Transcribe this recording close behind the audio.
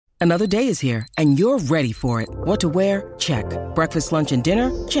Another day is here, and you're ready for it. What to wear? Check. Breakfast, lunch, and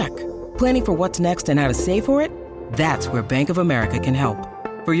dinner? Check. Planning for what's next and how to save for it? That's where Bank of America can help.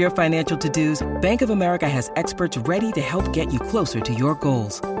 For your financial to-dos, Bank of America has experts ready to help get you closer to your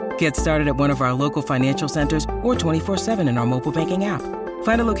goals. Get started at one of our local financial centers or 24/7 in our mobile banking app.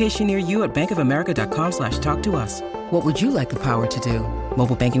 Find a location near you at bankofamerica.com/talktous. What would you like the power to do?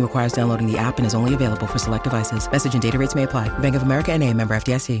 Mobile banking requires downloading the app and is only available for select devices. Message and data rates may apply. Bank of America N.A., member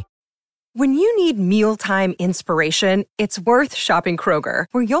FDIC. When you need mealtime inspiration, it's worth shopping Kroger,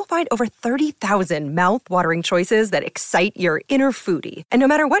 where you'll find over 30,000 mouth-watering choices that excite your inner foodie. And no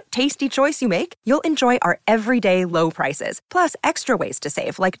matter what tasty choice you make, you'll enjoy our everyday low prices, plus extra ways to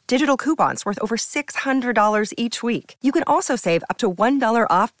save, like digital coupons worth over $600 each week. You can also save up to $1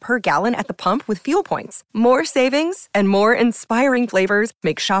 off per gallon at the pump with fuel points. More savings and more inspiring flavors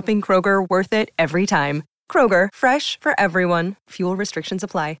make shopping Kroger worth it every time. Kroger, fresh for everyone. Fuel restrictions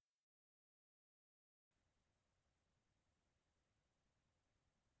apply.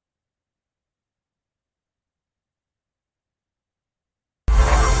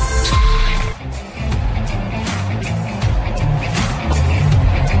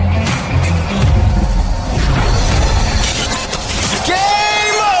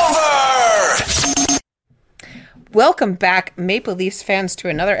 Welcome back, Maple Leafs fans, to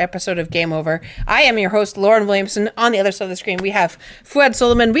another episode of Game Over. I am your host, Lauren Williamson. On the other side of the screen, we have Fouad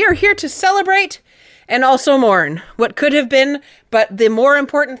Soliman. We are here to celebrate and also mourn what could have been, but the more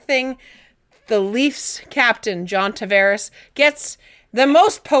important thing, the Leafs captain, John Tavares, gets the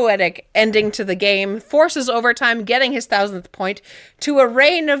most poetic ending to the game, forces overtime, getting his 1,000th point, to a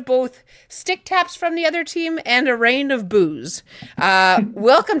rain of both stick taps from the other team and a rain of booze.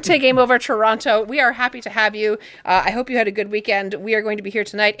 Welcome to Game Over Toronto. We are happy to have you. I hope you had a good weekend. We are going to be here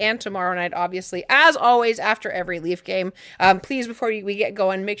tonight and tomorrow night, obviously, as always, after every Leaf game. Please, before we get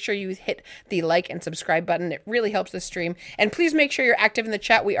going, make sure you hit the like and subscribe button. It really helps the stream. And please make sure you're active in the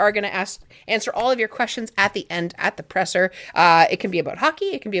chat. We are going to answer all of your questions at the end, at the presser. It can be about hockey.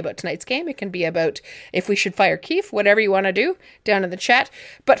 It can be about tonight's game. It can be about if we should fire Keefe, whatever you want to do down in the chat.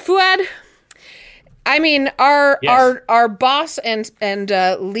 But Fouad, I mean, our boss and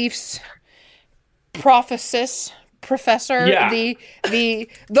Leafs professor,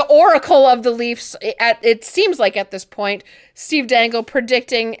 the oracle of the Leafs, it seems like at this point, Steve Dangle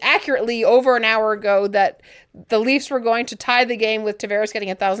predicting accurately over an hour ago that the Leafs were going to tie the game with Tavares getting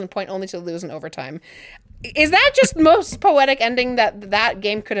a 1,000 point only to lose in overtime. Is that just the most poetic ending that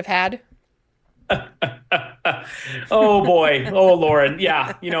game could have had? Oh boy. Oh Lauren.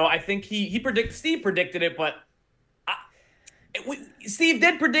 Yeah. I think Steve predicted it, but Steve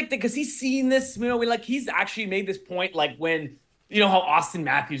did predict it because he's seen this, he's actually made this point, like when, how Austin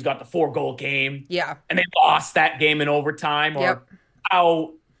Matthews got the 4-goal game. Yeah. And they lost that game in overtime, or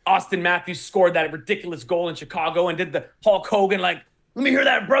how Austin Matthews scored that ridiculous goal in Chicago and did the Hulk Hogan, like, let me hear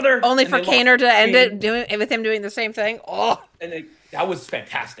that, brother. Only for Kaner to end it with him doing the same thing. Oh, and that was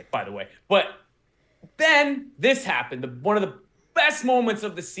fantastic, by the way. But then this happened, one of the best moments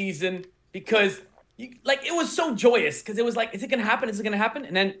of the season, because it was so joyous, because it was like, is it going to happen? Is it going to happen?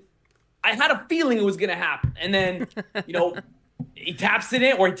 And then I had a feeling it was going to happen. And then, he taps it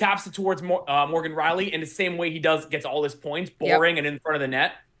in, or he taps it towards Morgan Rielly in the same way he gets all his points, boring and in front of the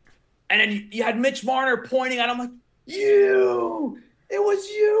net. And then you had Mitch Marner pointing at him like, it was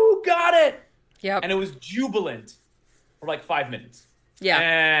you, got it. Yep. And it was jubilant for like 5 minutes. Yeah.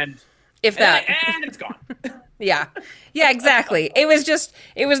 And it's gone. Yeah, exactly. It was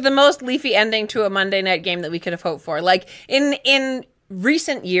the most Leafy ending to a Monday night game that we could have hoped for. Like in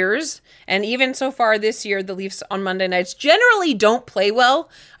recent years, and even so far this year, the Leafs on Monday nights generally don't play well.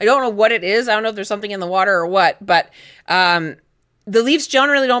 I don't know what it is. I don't know if there's something in the water or what, but the Leafs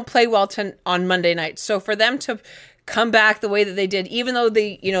generally don't play well on Monday nights. So for them to come back the way that they did, even though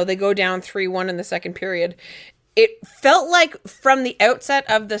they go down 3-1 in the second period, it felt like from the outset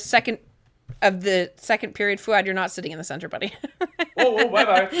of the second period, Fouad, you're not sitting in the center, buddy. Whoa,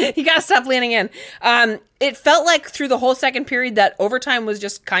 bye-bye. You gotta stop leaning in. It felt like through the whole second period that overtime was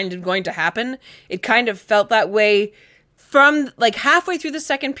just kind of going to happen. It kind of felt that way from like halfway through the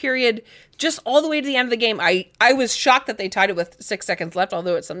second period, just all the way to the end of the game. I was shocked that they tied it with 6 seconds left,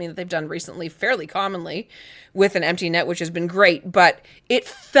 although it's something that they've done recently fairly commonly with an empty net, which has been great. But it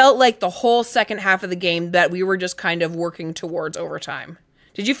felt like the whole second half of the game that we were just kind of working towards overtime.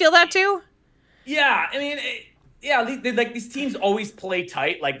 Did you feel that too? Yeah, I mean, these teams always play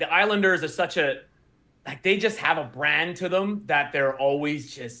tight. Like the Islanders are such a, like they just have a brand to them that they're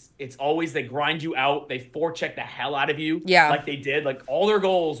always it's always they grind you out. They forecheck the hell out of you. Yeah. Like they did. Like all their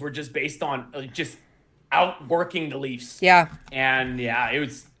goals were just based on just outworking the Leafs. Yeah. And yeah,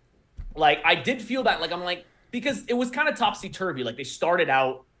 like, I did feel that, like, I'm like, because it was kind of topsy-turvy. Like, the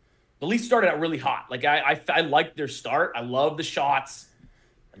Leafs started out really hot. Like, I liked their start. I love the shots.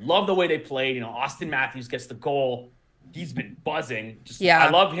 I love the way they played. You know, Austin Matthews gets the goal. He's been buzzing. I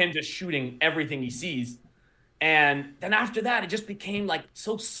love him just shooting everything he sees. And then after that, it just became, like,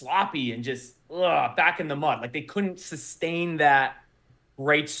 so sloppy and just back in the mud. Like, they couldn't sustain that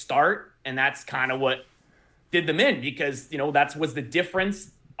great start, and that's kind of what did them in, because, you know, that was the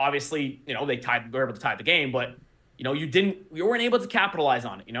difference. Obviously, you know, they were able to tie the game, but, you know, you weren't able to capitalize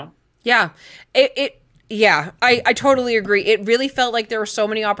on it, you know? Yeah. I totally agree. It really felt like there were so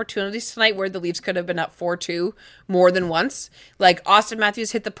many opportunities tonight where the Leafs could have been up 4-2 more than once. Like, Austin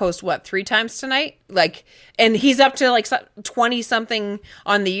Matthews hit the post, 3 times tonight? Like, and he's up to like 20 something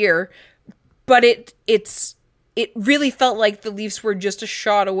on the year. But it really felt like the Leafs were just a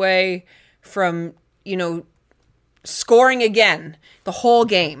shot away from, you know, scoring again the whole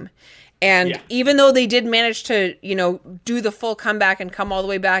game. And even though they did manage to, you know, do the full comeback and come all the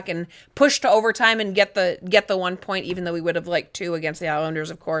way back and push to overtime and get the 1 point, even though we would have liked 2 against the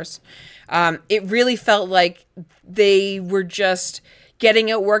Islanders, of course, it really felt like they were just getting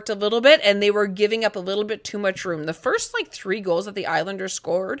outworked a little bit, and they were giving up a little bit too much room. The first 3 goals that the Islanders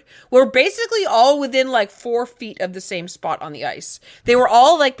scored were basically all within 4 feet of the same spot on the ice. They were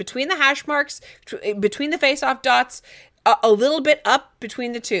all between the hash marks, between the face-off dots, a little bit up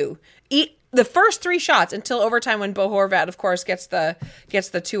between the two. The first 3 shots until overtime, when Bo Horvat, of course, gets the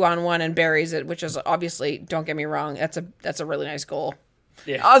 2-on-1 and buries it, which is obviously, don't get me wrong, that's a really nice goal.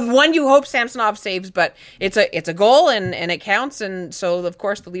 Yeah. One you hope Samsonov saves, but it's a goal and it counts, and so of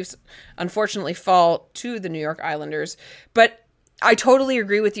course the Leafs unfortunately fall to the New York Islanders. But I totally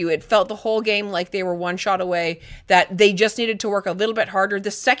agree with you. It felt the whole game like they were one shot away, that they just needed to work a little bit harder.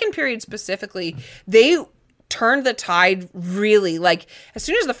 The second period specifically, they turned the tide really. Like, as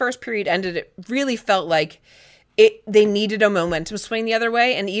soon as the first period ended, it really felt like they needed a momentum swing the other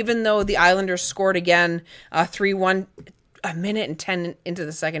way. And even though the Islanders scored again 3-1 a minute and 10 into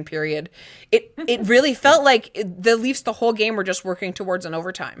the second period, it really felt like the Leafs the whole game were just working towards an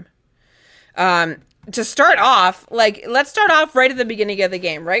overtime. To start off, let's start off right at the beginning of the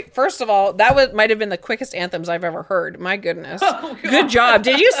game, right? First of all, might have been the quickest anthems I've ever heard. My goodness. Oh, good job.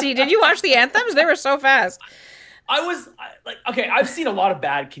 Did you watch the anthems? They were so fast. Okay, I've seen a lot of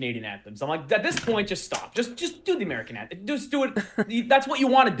bad Canadian anthems. I'm like, at this point, just stop. Just do the American anthem. Just do it. That's what you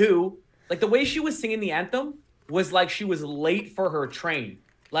want to do. Like, the way she was singing the anthem was like she was late for her train.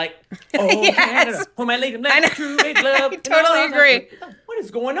 Like, oh, yes. Canada, oh, my lady, true love. I totally agree. What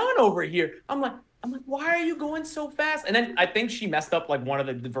is going on over here? I'm like, why are you going so fast? And then I think she messed up one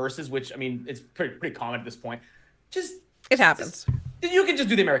of the verses, which, I mean, it's pretty common at this point. It happens. You can just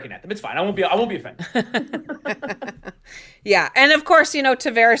do the American anthem. It's fine. I won't be offended. Yeah, and of course,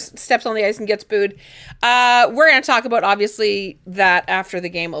 Tavares steps on the ice and gets booed. We're going to talk about, obviously, that after the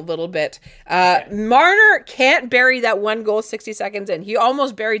game a little bit. Marner can't bury that 1 goal 60 seconds in. He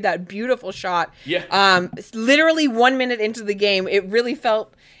almost buried that beautiful shot. Yeah. Literally 1 minute into the game, it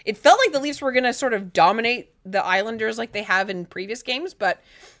felt like the Leafs were going to sort of dominate the Islanders like they have in previous games, but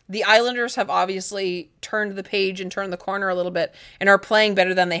the Islanders have obviously turned the page and turned the corner a little bit and are playing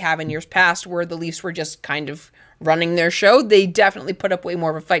better than they have in years past, where the Leafs were just kind of running their show. They definitely put up way more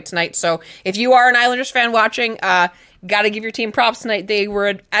of a fight tonight. So if you are an Islanders fan watching, got to give your team props tonight. They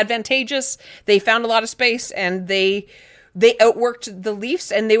were advantageous. They found a lot of space, and they outworked the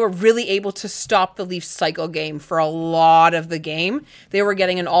Leafs, and they were really able to stop the Leafs cycle game for a lot of the game. They were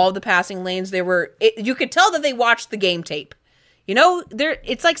getting in all of the passing lanes. You could tell that they watched the game tape.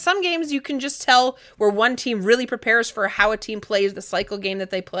 It's like some games you can just tell where one team really prepares for how a team plays the cycle game that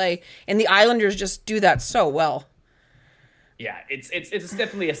they play, and the Islanders just do that so well. Yeah, it's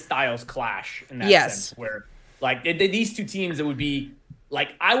definitely a styles clash in that yes. sense, where these two teams, it would be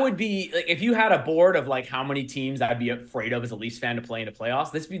I would be if you had a board of how many teams I'd be afraid of as a Leafs fan to play in the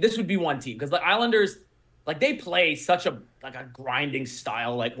playoffs, this would be one team, because the Islanders they play such a grinding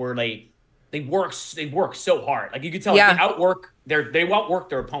style where they work so hard. You could tell they outwork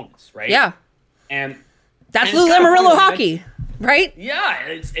their opponents, right? Yeah. And that's Lou Lamoriello hockey, right? Yeah,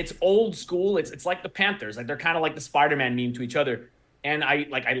 it's old school. It's like the Panthers. They're kind of like the Spider-Man meme to each other. And I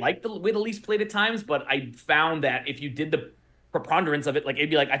like the way the Leafs played at times, but I found that if you did the preponderance of it, it'd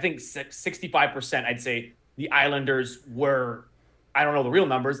be I think 65%, I'd say the Islanders were, I don't know the real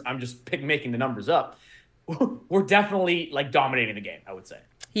numbers, I'm just making the numbers up, we're definitely dominating the game, I would say.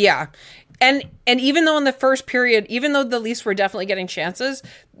 Yeah. And even though in the first period, even though the Leafs were definitely getting chances,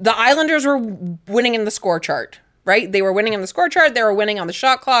 the Islanders were winning in the score chart, right? They were winning in the score chart. They were winning on the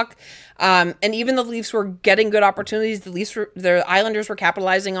shot clock. And even though the Leafs were getting good opportunities, the Islanders were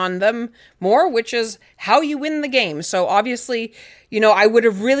capitalizing on them more, which is how you win the game. So obviously, I would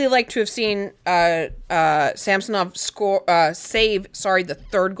have really liked to have seen Samsonov save the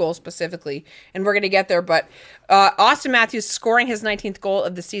third goal specifically, and we're going to get there. But Austin Matthews scoring his 19th goal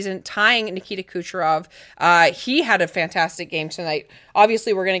of the season, tying Nikita Kucherov. He had a fantastic game tonight.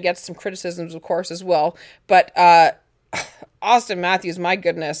 Obviously, we're going to get some criticisms, of course, as well. But Austin Matthews, my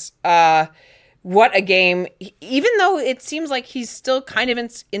goodness, what a game. Even though it seems like he's still kind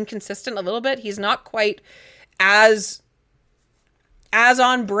of inconsistent a little bit, he's not quite as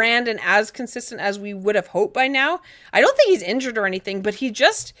on brand and as consistent as we would have hoped by now. I don't think he's injured or anything, but he's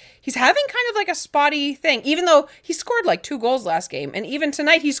having kind of like a spotty thing, even though he scored like 2 goals last game. And even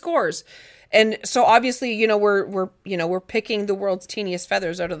tonight he scores. And so obviously, we're picking the world's teeniest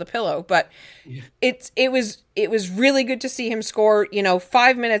feathers out of the pillow, but it was really good to see him score.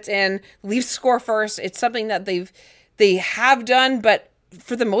 5 minutes in, Leafs score first. It's something that they have done, but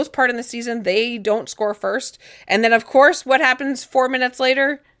for the most part in the season, they don't score first. And then, of course, what happens 4 minutes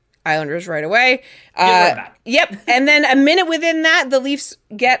later? Islanders right away. Yep. And then a minute within that, the Leafs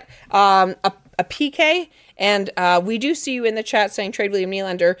get a PK. And we do see you in the chat saying trade William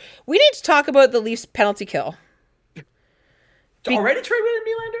Nylander. We need to talk about the Leafs penalty kill. Already trade William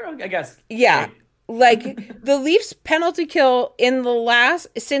Nylander? I guess. Yeah. Like, the Leafs penalty kill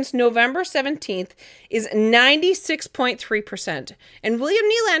since November 17th is 96.3%. And William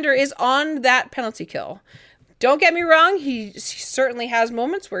Nylander is on that penalty kill. Don't get me wrong, he certainly has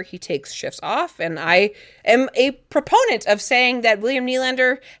moments where he takes shifts off, and I am a proponent of saying that William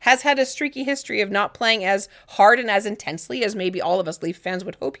Nylander has had a streaky history of not playing as hard and as intensely as maybe all of us Leaf fans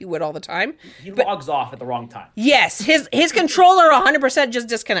would hope he would all the time. He logs off at the wrong time. Yes, his controller 100% just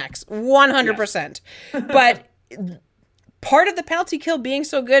disconnects, 100%. Yes. But part of the penalty kill being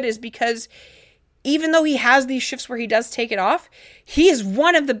so good is because even though he has these shifts where he does take it off, he is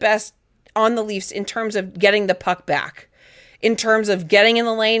one of the best on the Leafs in terms of getting the puck back, in terms of getting in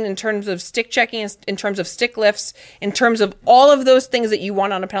the lane, in terms of stick checking, in terms of stick lifts, in terms of all of those things that you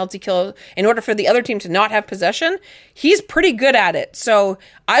want on a penalty kill in order for the other team to not have possession. He's pretty good at it. So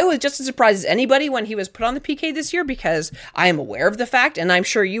I was just as surprised as anybody when he was put on the PK this year, because I am aware of the fact, and I'm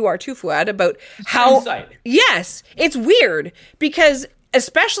sure you are too, Fouad, about how... Yes, it's weird, because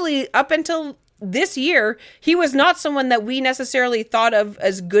especially up until this year, he was not someone that we necessarily thought of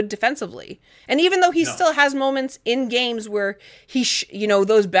as good defensively. And even though he still has moments in games where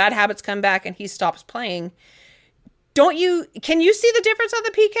those bad habits come back and he stops playing, can you see the difference on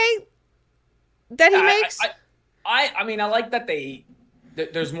the PK that he makes? I mean, I like that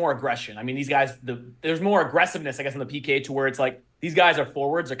there's more aggression. I mean, these guys, there's more aggressiveness, I guess, in the PK, to where it's like these guys are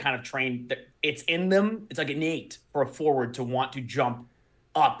forwards, are kind of trained. It's in them. It's like innate for a forward to want to jump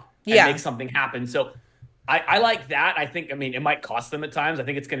up and make something happen. So I like that. I think, it might cost them at times. I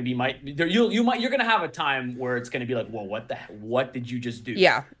think it's going to be, you're going to have a time where it's going to be like, well, what did you just do?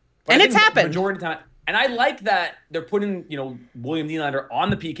 Yeah. But and it's happened. Majority of the time. And I like that they're putting, William Nylander on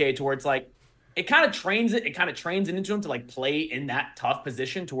the PK to where it's like, it kind of trains it into him to like play in that tough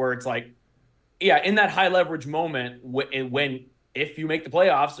position, to where it's like, in that high leverage moment if you make the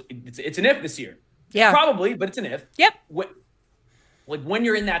playoffs, it's an if this year. Yeah. Probably, but it's an if. Yep. Like, when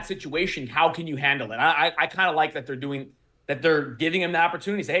you're in that situation, how can you handle it? I kind of like that they're giving him the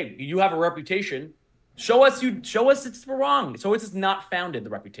opportunity to say, hey, you have a reputation. Show us it's wrong. So it's not founded, the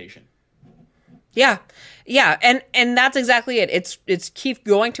reputation. Yeah. Yeah. And that's exactly it. It's Keith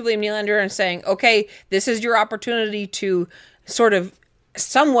going to William Nylander and saying, okay, this is your opportunity to sort of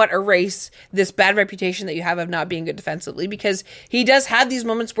somewhat erase this bad reputation that you have of not being good defensively, because he does have these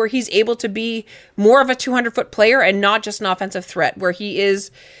moments where he's able to be more of a 200-foot player and not just an offensive threat, where he is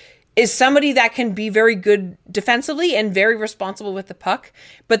somebody that can be very good defensively and very responsible with the puck.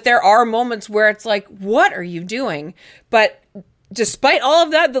 But there are moments where it's like, what are you doing? But despite all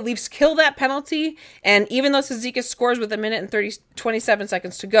of that, the Leafs kill that penalty. And even though Cizikas scores with 1:27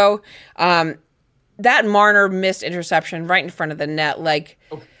 seconds to go, that Marner missed interception right in front of the net,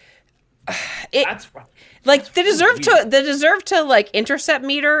 That's right. Like, they deserve to like intercept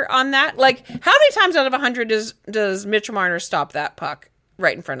meter on that. Like, how many times out of 100 does Mitch Marner stop that puck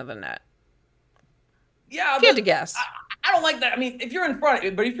right in front of the net? Yeah, if you had to guess. I don't like that. I mean, if you're in front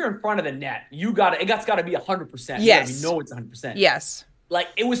of the net, it's got to be 100%. Yes, you know it's 100%. Yes. Like,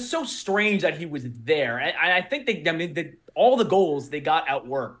 it was so strange that he was there, and I think all the goals they got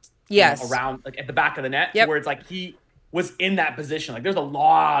outworked. Yes. Around, like, at the back of the net, yep. Where it's like he was in that position. Like, there's a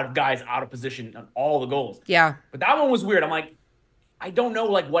lot of guys out of position on all the goals. Yeah. But that one was weird. I'm like, I don't know,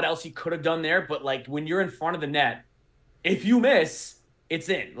 like, what else he could have done there, but, like, when you're in front of the net, if you miss, it's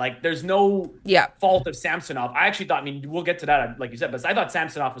in. Like, there's no fault of Samsonov. I actually thought, I mean, we'll get to that, like you said, but I thought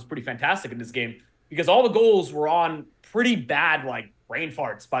Samsonov was pretty fantastic in this game because all the goals were on pretty bad, like, brain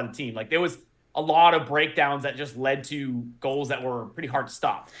farts by the team. Like, there was a lot of breakdowns that just led to goals that were pretty hard to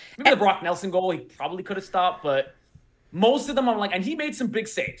stop. Maybe the Brock Nelson goal, he probably could have stopped, but most of them, I'm like, and he made some big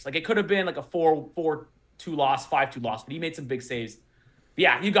saves. Like, it could have been like a 4-2 loss, 5-2 loss, but he made some big saves. But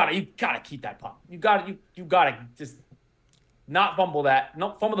yeah, you gotta keep that puck. You gotta just not fumble that,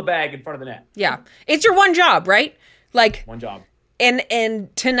 not fumble the bag in front of the net. Yeah. It's your one job, right? Like, one job.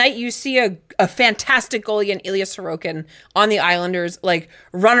 And tonight you see a fantastic goalie in Ilya Sorokin on the Islanders, like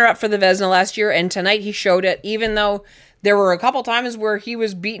runner-up for the Vezina last year, and tonight he showed it, even though there were a couple times where he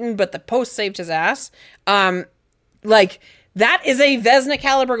was beaten, but the post saved his ass. Like, that is a Vezina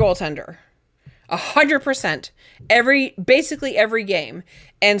caliber goaltender. 100%. Basically every game.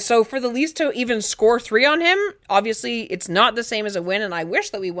 And so for the Leafs to even score 3 on him, obviously it's not the same as a win, and I wish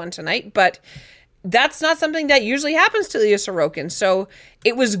that we won tonight, but that's not something that usually happens to Ilya Sorokin. So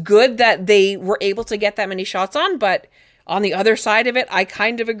it was good that they were able to get that many shots on, but on the other side of it, I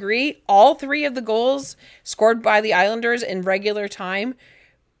kind of agree. All 3 of the goals scored by the Islanders in regular time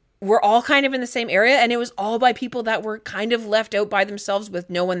were all kind of in the same area, and it was all by people that were kind of left out by themselves with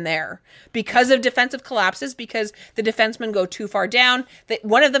no one there because of defensive collapses, because the defensemen go too far down. That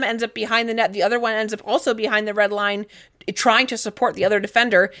one of them ends up behind the net, the other one ends up also behind the red line trying to support the other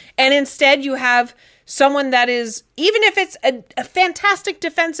defender, and instead you have someone that is, even if it's a fantastic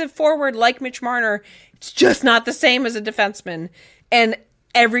defensive forward like Mitch Marner, it's just not the same as a defenseman. And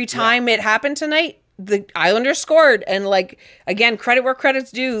every time it happened tonight, the Islanders scored, and like, again, credit where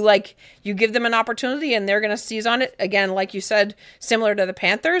credit's due. Like, you give them an opportunity and they're going to seize on it. Again, like you said, similar to the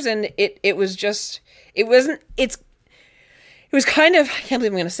Panthers, and it was kind of, I can't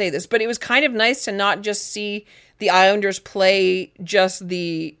believe I'm going to say this, but it was kind of nice to not just see the Islanders play just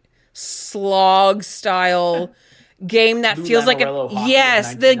the slog style game that feels like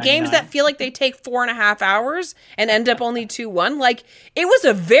the games that feel like they take 4.5 hours and end up only 2-1. Like, it was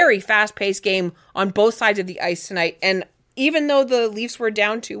a very fast-paced game on both sides of the ice tonight, and even though the Leafs were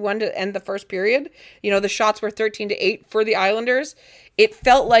down 2-1 to end the first period, the shots were 13-8 for the Islanders, it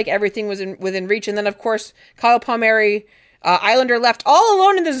felt like everything was within reach. And then, of course, Kyle Palmieri, Islander left all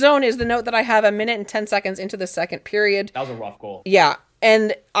alone in the zone, is the note that I have 1 minute and 10 seconds into the second period. That was a rough goal. Yeah.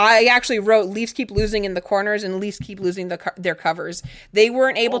 And I actually wrote, Leafs keep losing in the corners and Leafs keep losing their covers. They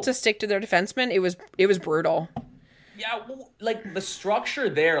weren't able to stick to their defensemen. It was brutal. Yeah, well, like, the structure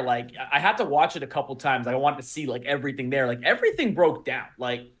there, like, I had to watch it a couple times. I wanted to see, like, everything there. Like, everything broke down.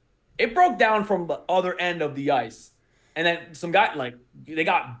 Like, it broke down from the other end of the ice. And then some guy, like, they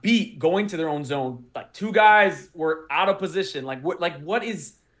got beat going to their own zone. Like, 2 guys were out of position. What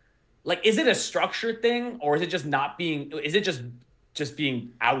is, like, is it a structure thing, or is it just not being, is it just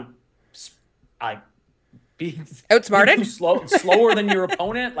being being outsmarted, slower than your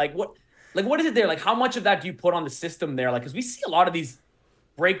opponent? Like, what is it there? Like, how much of that do you put on the system there? Like, because we see a lot of these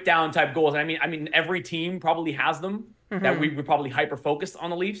breakdown type goals. I mean, every team probably has them. Mm-hmm. That we probably hyper focused on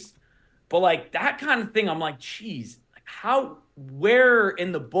the Leafs, but like that kind of thing, I'm like, geez, like where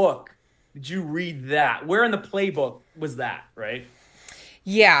in the book did you read that? Where in the playbook was that? Right?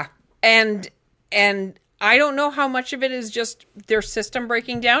 Yeah, and I don't know how much of it is just their system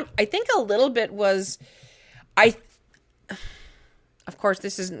breaking down. I think a little bit was, of course,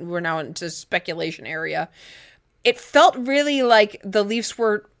 we're now into speculation area. It felt really like the Leafs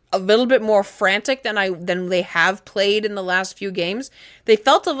were a little bit more frantic than they have played in the last few games. They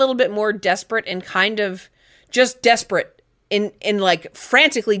felt a little bit more desperate and kind of just desperate in like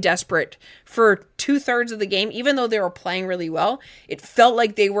frantically desperate for 2/3 of the game, even though they were playing really well. It felt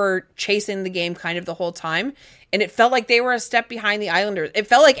like they were chasing the game kind of the whole time. And it felt like they were a step behind the Islanders. It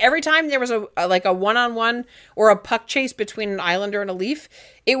felt like every time there was a one-on-one or a puck chase between an Islander and a Leaf,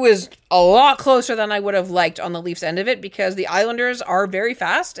 it was a lot closer than I would have liked on the Leafs end of it, because the Islanders are very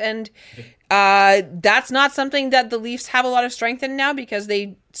fast, and that's not something that the Leafs have a lot of strength in now, because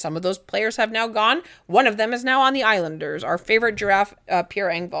some of those players have now gone. One of them is now on the Islanders. Our favorite giraffe, Pierre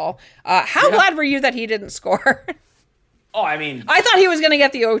Engvall. How glad were you that he didn't score? Oh, I mean, I thought he was going to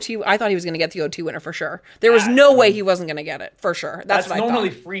get the OT. I thought he was going to get the OT winner for sure. There was no way he wasn't going to get it for sure. That's what normally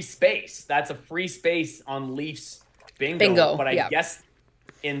I thought. Free space. That's a free space on Leafs bingo. But I guess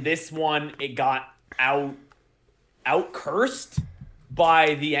in this one, it got out cursed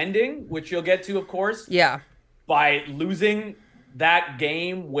by the ending, which you'll get to, of course. Yeah. By losing that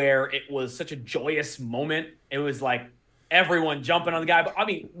game where it was such a joyous moment. It was like everyone jumping on the guy. But I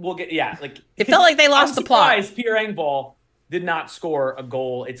mean, it felt like they lost the plot. Pierre Engvall did not score a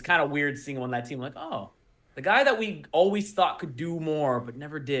goal. It's kind of weird seeing him on that team. Like, oh, the guy that we always thought could do more but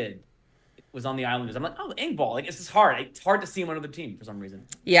never did was on the Islanders. I'm like, oh, Engvall. Like, it's just hard. It's hard to see him on another team for some reason.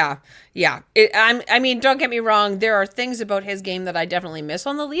 Yeah. I mean, don't get me wrong. There are things about his game that I definitely miss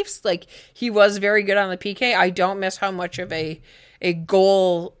on the Leafs. Like, he was very good on the PK. I don't miss how much of a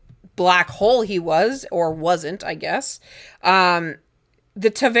goal black hole he was, or wasn't, I guess. The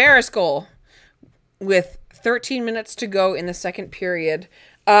Tavares goal with 13 minutes to go in the second period.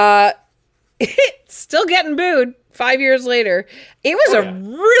 Still getting booed 5 years later. It was a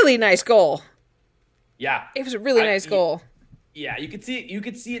really nice goal. Yeah. It was a really nice goal. Yeah, you could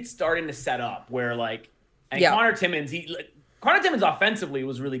see it starting to set up where Connor Timmins, Connor Timmins offensively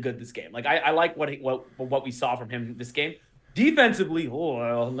was really good this game. Like I like what we saw from him this game. Defensively, a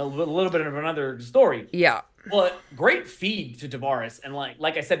little bit of another story. Yeah. But great feed to Tavares, and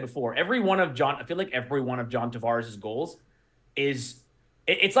like I said before, I feel like every one of John Tavares' goals is.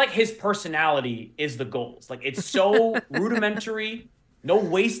 It's like his personality is the goals. Like, it's so rudimentary, no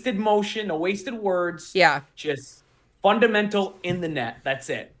wasted motion, no wasted words. Yeah. Just fundamental in the net. That's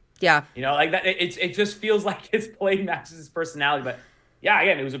it. Yeah. You know, like that. It just feels like his play matches his personality. But yeah,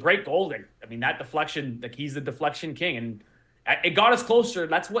 again, it was a great goal. I mean, that deflection, like, he's the deflection king, and it got us closer.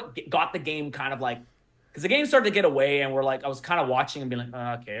 That's what got the game kind of like, because the game started to get away, and I was kind of watching and being like,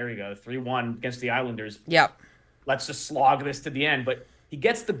 oh, okay, here we go, 3-1 against the Islanders. Yep. Let's just slog this to the end. But he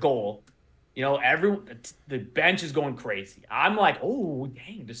gets the goal. You know, the bench is going crazy. I'm like, oh,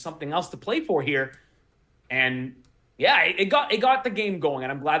 dang, there's something else to play for here. And yeah, it got the game going,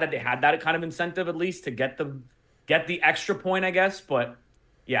 and I'm glad that they had that kind of incentive at least to get the extra point, I guess. But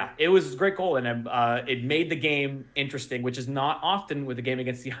yeah, it was a great goal, and it made the game interesting, which is not often with a game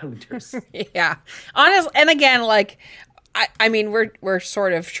against the Islanders. Yeah, honestly, and again, like, I mean, we're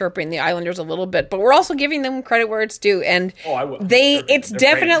sort of chirping the Islanders a little bit, but we're also giving them credit where it's due. And it's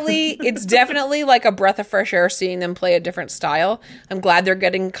definitely like a breath of fresh air seeing them play a different style. I'm glad they're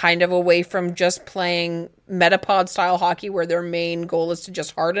getting kind of away from just playing Metapod style hockey, where their main goal is to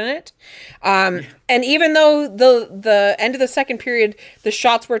just harden it. And even though the end of the second period, the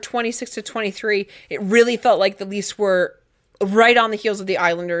shots were 26-23, it really felt like the Leafs were right on the heels of the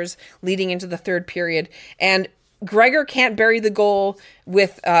Islanders leading into the third period. And Gregor can't bury the goal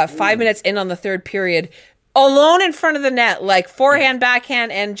with 5 minutes in on the third period, alone in front of the net, like forehand,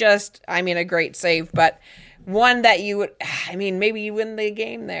 backhand, and just, I mean, a great save, but one that maybe you win the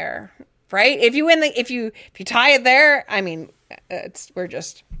game there, right? If you tie it there, I mean, I'm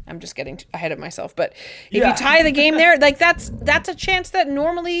just getting ahead of myself, but if you tie the game there, like that's a chance that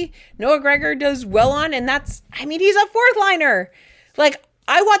normally Noah Gregor does well on, and he's a fourth liner, like.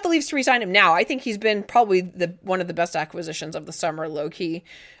 I want the Leafs to re-sign him now. I think he's been probably one of the best acquisitions of the summer, low-key,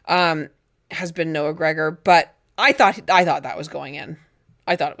 has been Noah Gregor. But I thought that was going in.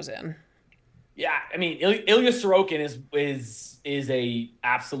 I thought it was in. Yeah, I mean, Ilya Sorokin is a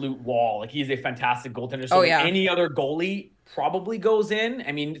absolute wall. Like, he's a fantastic goaltender. So any other goalie probably goes in.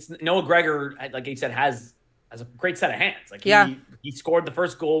 I mean, Noah Gregor, like you said, has a great set of hands. Like, he scored the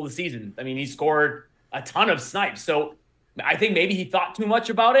first goal of the season. I mean, he scored a ton of snipes. So I think maybe he thought too much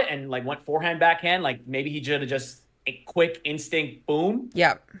about it and went forehand, backhand. Like, maybe he should have just a quick instinct boom.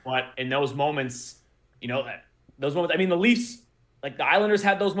 Yeah. But in those moments, I mean, the Leafs, like the Islanders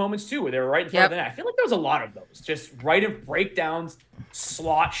had those moments too, where they were right in front of the net. I feel like there was a lot of those, just right in breakdowns,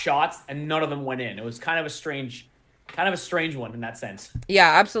 slot shots, and none of them went in. It was kind of a strange one in that sense.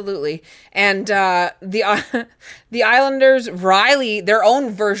 Yeah, absolutely. And the Islanders, Riley, their own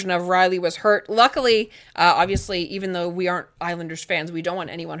version of Riley was hurt. Luckily, obviously, even though we aren't Islanders fans, we don't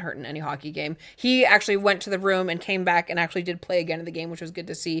want anyone hurt in any hockey game. He actually went to the room and came back and actually did play again in the game, which was good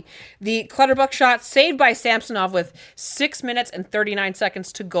to see. The Clutterbuck shot saved by Samsonov with 6 minutes and 39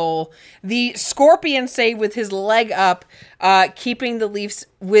 seconds to goal. The Scorpion save with his leg up, keeping the Leafs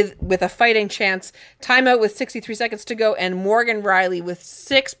with a fighting chance. Timeout with 63 seconds to go, and Morgan Riley with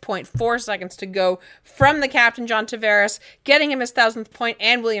 6.4 seconds to go from the captain, John Tavares, getting him his 1,000th point,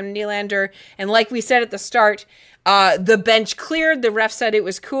 and William Nylander. And like we said at the start, the bench cleared. The ref said it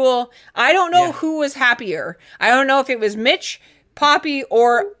was cool. I don't know who was happier. I don't know if it was Mitch, Poppy,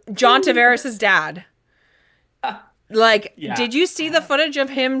 or John Tavares' dad. Did you see the footage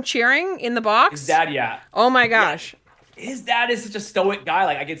of him cheering in the box? His dad, yeah. Oh my gosh. Yeah. His dad is such a stoic guy.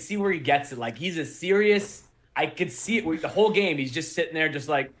 Like, I can see where he gets it. Like, he's a serious. I could see it the whole game. He's just sitting there, just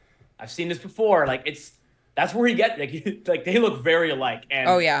like, I've seen this before. Like, that's where he gets. Like they look very alike. And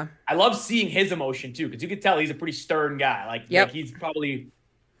oh yeah, I love seeing his emotion too, because you could tell he's a pretty stern guy. Like he's probably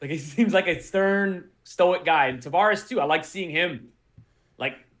he seems like a stern, stoic guy. And Tavares too. I like seeing him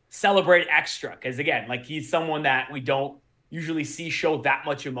celebrate extra, because again, he's someone that we don't usually see show that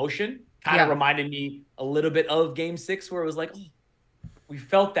much emotion. kind of reminded me a little bit of Game 6, where it was like, oh, we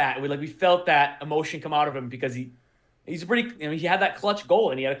felt that. We felt that emotion come out of him because he's pretty. He had that clutch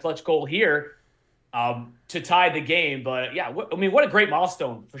goal, and he had a clutch goal here to tie the game. But yeah, what a great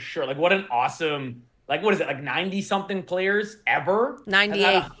milestone for sure. Like, what an awesome. Like, what is it? Like 90-something players ever?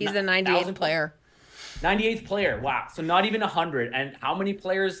 98. He's the 98th player. 98th player. Wow. So not even 100. And how many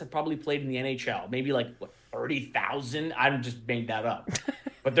players have probably played in the NHL? Maybe like 30,000. I just made that up.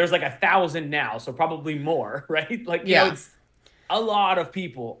 But there's like 1,000 now, so probably more, right? Like, you know, it's a lot of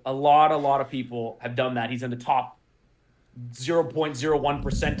people. A lot of people have done that. He's in the top 0.01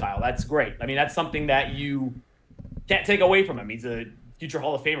 percentile. That's great. I mean, that's something that you can't take away from him. He's a future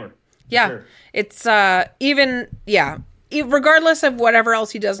Hall of Famer. Yeah. Sure. It's regardless of whatever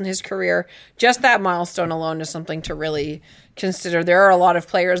else he does in his career, just that milestone alone is something to really consider. There are a lot of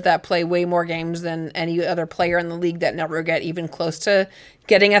players that play way more games than any other player in the league that never get even close to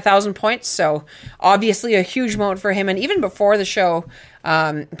getting 1,000 points. So obviously a huge moment for him. And even before the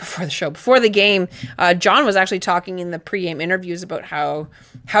game, John was actually talking in the pregame interviews about how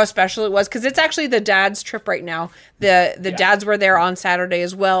special it was, because it's actually the dad's trip right now. The dads were there on Saturday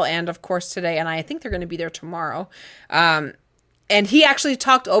as well, and of course today, and I think they're going to be there tomorrow. And he actually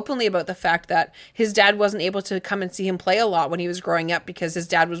talked openly about the fact that his dad wasn't able to come and see him play a lot when he was growing up because his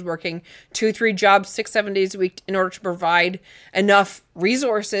dad was working 2-3 jobs, 6-7 days a week in order to provide enough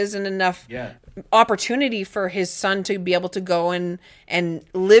resources and enough opportunity for his son to be able to go and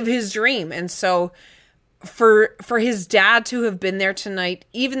live his dream. And so for his dad to have been there tonight,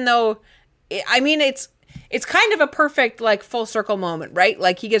 even though, I mean, it's kind of a perfect, like, full circle moment, right?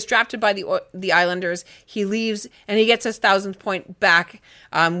 Like, he gets drafted by the Islanders, he leaves, and he gets his 1,000th point back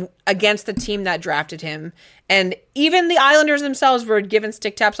against the team that drafted him. And even the Islanders themselves were given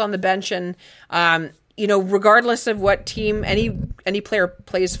stick taps on the bench, and regardless of what team any player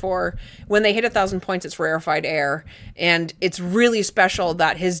plays for, when they hit 1,000 points, it's rarefied air. And it's really special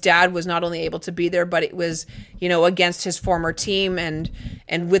that his dad was not only able to be there, but it was, against his former team and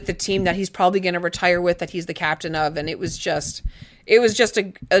with the team that he's probably going to retire with, that he's the captain of. And it was just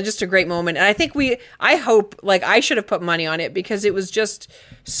a great moment. And I think I hope, like, I should have put money on it because it was just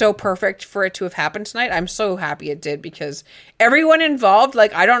so perfect for it to have happened tonight. I'm so happy it did, because everyone involved,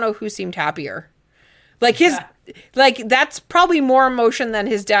 like, I don't know who seemed happier. Like, that's probably more emotion than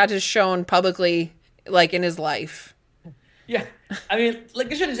his dad has shown publicly, like, in his life. Yeah. I mean,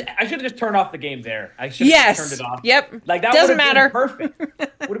 like, I should have just turned off the game there. I should have turned it off. Yep. Like, that doesn't would have matter. been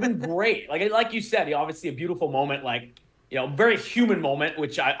perfect. Would have been great. Like you said, obviously a beautiful moment, like, very human moment,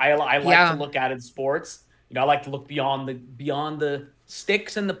 which I like to look at in sports. I like to look beyond the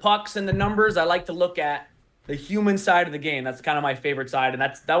sticks and the pucks and the numbers. I like to look at the human side of the game. That's kind of my favorite side, and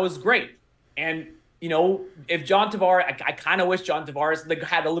that was great. And if John Tavares, I kind of wish John Tavares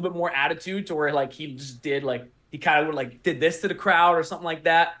had a little bit more attitude to where, like, he just did, like, he kind of like did this to the crowd or something like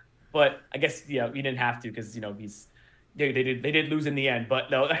that. But I guess he didn't have to, because they did lose in the end.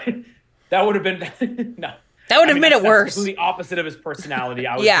 But no, that would have been no. That would have made it worse. That's the opposite of his personality.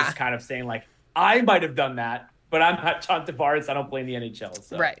 I was just kind of saying, like, I might have done that, but I'm not John Tavares. I don't play in the NHL.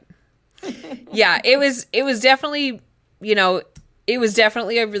 So. Right. Yeah, it was definitely, it was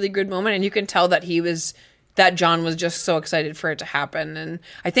definitely a really good moment, and you can tell that John was just so excited for it to happen. And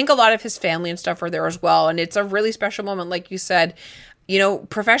I think a lot of his family and stuff were there as well. And it's a really special moment. Like you said,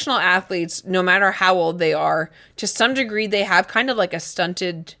 professional athletes, no matter how old they are, to some degree, they have kind of like a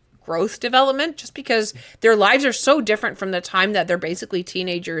stunted growth development, just because their lives are so different from the time that they're basically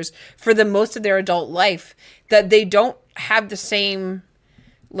teenagers for the most of their adult life, that they don't have the same,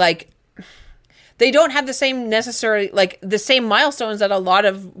 necessarily, like, the same milestones that a lot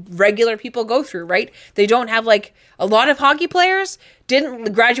of regular people go through, right? They don't have, like, a lot of hockey players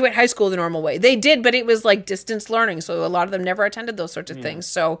didn't graduate high school the normal way. They did, but it was like distance learning. So a lot of them never attended those sorts of things.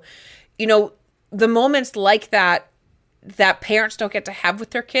 So, the moments like that parents don't get to have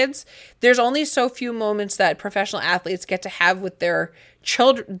with their kids, there's only so few moments that professional athletes get to have with their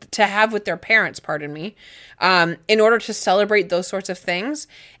children, to have with their parents, in order to celebrate those sorts of things.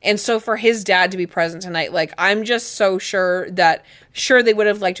 And so for his dad to be present tonight, like, I'm just so sure they would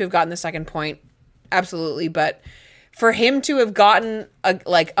have liked to have gotten the second point. Absolutely. But for him to have gotten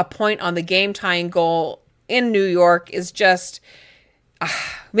a point on the game tying goal in New York is just,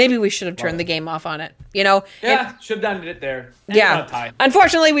 maybe we should have turned the game off on it, Yeah, should have done it there. Yeah.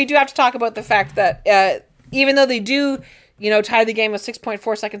 Unfortunately, we do have to talk about the fact that even though they do, tie the game with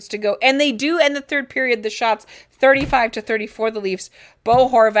 6.4 seconds to go, and they do end the third period, the shots 35-34, the Leafs, Bo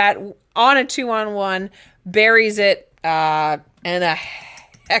Horvat on a 2-on-1 buries it, and a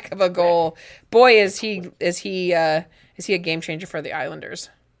heck of a goal. Boy, is he a game changer for the Islanders.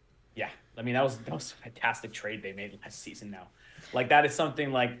 Yeah, I mean, that was a fantastic trade they made last season now. Like, that is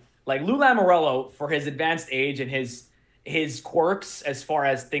something like Lou Lamoriello, for his advanced age and his quirks as far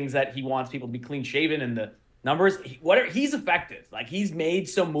as things that he wants people to be clean shaven and the numbers, he's effective. Like, he's made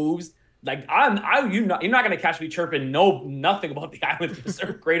some moves. Like, you're not going to catch me chirping nothing about the Islanders. They're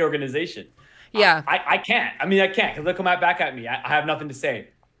a great organization. Yeah. I can't. I mean, I can't, because they'll come back at me. I have nothing to say.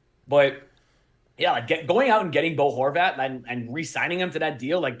 But yeah, like going out and getting Bo Horvat and re-signing him to that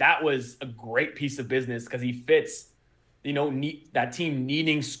deal, like, that was a great piece of business, because he fits, that team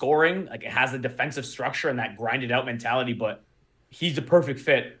needing scoring. Like, it has the defensive structure and that grinded out mentality, but he's a perfect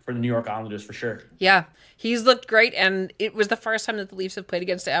fit for the New York Islanders for sure. Yeah, he's looked great, and it was the first time that the Leafs have played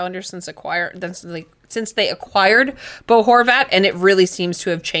against the Islanders since they acquired Bo Horvat, and it really seems to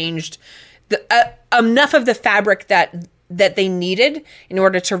have changed enough of the fabric that they needed in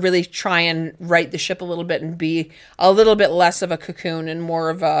order to really try and right the ship a little bit and be a little bit less of a cocoon and more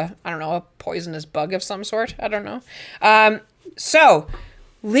of a poisonous bug of some sort. I don't know. So,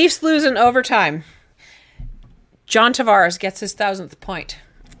 Leafs lose in overtime. John Tavares gets his 1,000th point.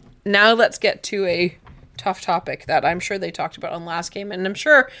 Now let's get to a tough topic that I'm sure they talked about on last game, and I'm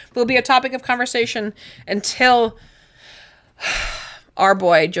sure will be a topic of conversation until our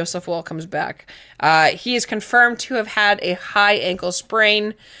boy Joseph Woll comes back. He is confirmed to have had a high ankle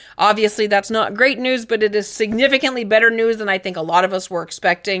sprain. Obviously, that's not great news, but it is significantly better news than I think a lot of us were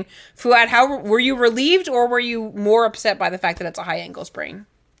expecting. Fuad, how were you relieved, or were you more upset by the fact that it's a high ankle sprain?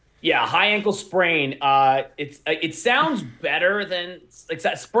 Yeah, high ankle sprain. It sounds better than, like,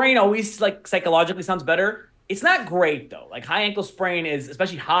 that sprain always, like, psychologically sounds better. It's not great though. Like, high ankle sprain is,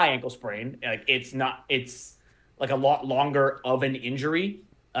 especially high ankle sprain, like, it's like a lot longer of an injury.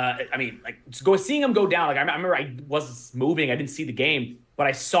 I mean, like, seeing him go down. Like, I remember I was moving, I didn't see the game, but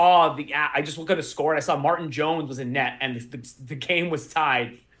I saw I just looked at the score and I saw Martin Jones was in net and the game was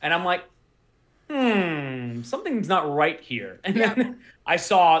tied, and I'm like, something's not right here. And then I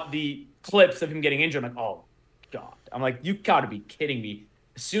saw the clips of him getting injured. I'm like, oh, God. I'm like, you got to be kidding me.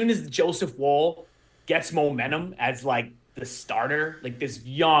 As soon as Joseph Woll gets momentum as, like, the starter, like, this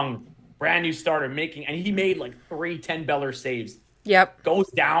young, brand new starter and he made, like, 3 10-beller saves. Yep. Goes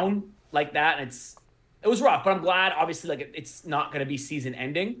down like that, and it was rough, but I'm glad, obviously, like, it's not going to be season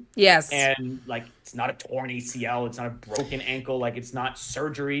ending. Yes. And, like, it's not a torn ACL. It's not a broken ankle. Like, it's not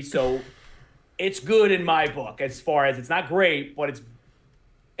surgery. So it's good in my book, as far as, it's not great, but it's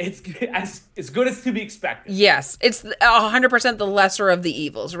as good as to be expected. Yes, it's 100% the lesser of the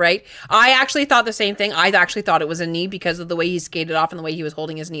evils, right? I actually thought the same thing. I actually thought it was a knee because of the way he skated off and the way he was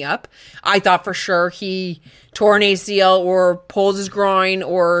holding his knee up. I thought for sure he tore an ACL or pulled his groin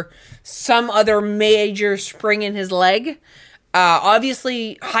or some other major spring in his leg.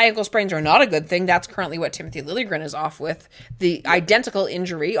 Obviously, high ankle sprains are not a good thing. That's currently what Timothy Liljegren is off with. The identical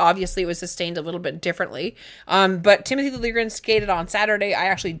injury. Obviously, it was sustained a little bit differently. But Timothy Liljegren skated on Saturday.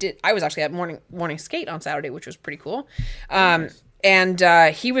 I was actually at morning skate on Saturday, which was pretty cool. And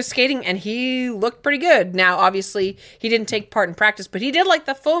he was skating, and he looked pretty good. Now, obviously, he didn't take part in practice, but he did, like,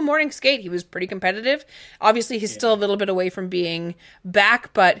 the full morning skate. He was pretty competitive. Obviously, he's still a little bit away from being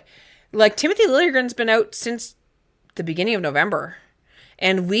back, but, like, Timothy Liljegren's been out since the beginning of November,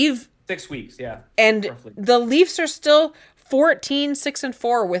 and 6 weeks, yeah. And roughly. The Leafs are still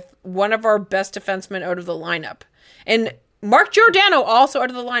 14-6-4 with one of our best defensemen out of the lineup, and Mark Giordano also out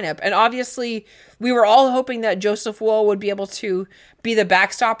of the lineup. And obviously, we were all hoping that Joseph Woll would be able to be the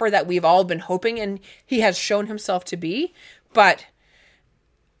backstopper that we've all been hoping, and he has shown himself to be. But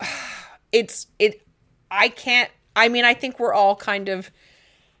I think we're all kind of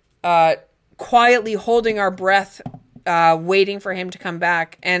quietly holding our breath, waiting for him to come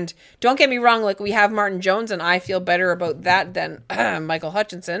back. And don't get me wrong, like, we have Martin Jones, and I feel better about that than Michael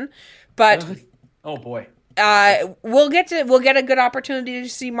Hutchinson. But oh boy, we'll get a good opportunity to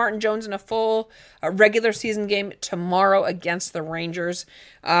see Martin Jones in a full regular season game tomorrow against the Rangers.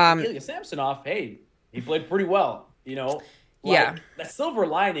 Ilya Samsonov, hey, he played pretty well. Like, yeah. The silver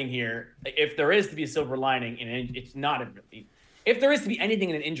lining here, if there is to be a silver lining, and it's not if there is to be anything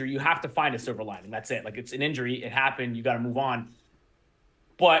in an injury, you have to find a silver lining. That's it. Like, it's an injury. It happened. You got to move on.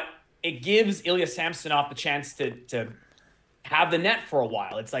 But it gives Ilya Samsonov the chance to have the net for a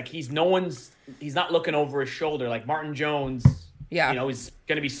while. It's like he's not looking over his shoulder. Like, Martin Jones, he's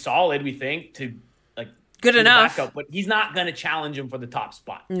going to be solid, we think, to, like, good enough. Backup, but he's not going to challenge him for the top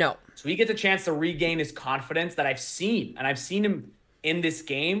spot. No. So he gets a chance to regain his confidence that I've seen. And I've seen him in this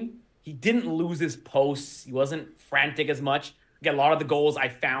game. He didn't lose his posts. He wasn't frantic as much. Again, a lot of the goals I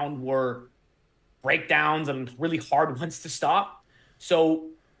found were breakdowns and really hard ones to stop. So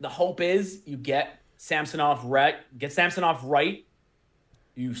the hope is you get Samsonov right,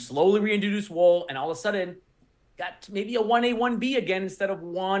 You slowly reintroduce Woll, and all of a sudden, got maybe a 1A, 1B again instead of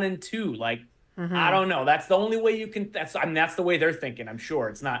 1 and 2. Like, I don't know. That's the only way you can. That's the way they're thinking. I'm sure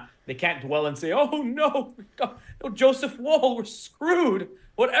it's not. They can't dwell and say, "Oh no, Joseph Woll, we're screwed.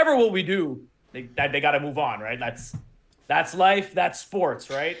 Whatever will we do?" They got to move on, right? That's life. That's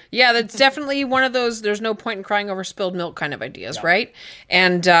sports, right? Yeah, that's definitely one of those there's no point in crying over spilled milk kind of ideas, right?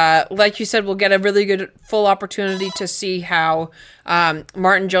 And like you said, we'll get a really good full opportunity to see how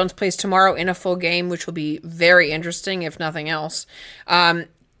Martin Jones plays tomorrow in a full game, which will be very interesting, if nothing else. And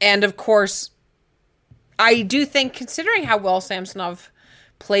of course, I do think, considering how well Samsonov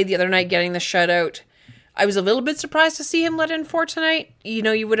played the other night, getting the shutout, I was a little bit surprised to see him let in 4 tonight. You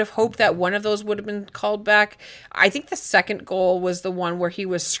know, you would have hoped that one of those would have been called back. I think the second goal was the one where he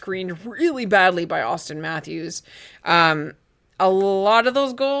was screened really badly by Austin Matthews. A lot of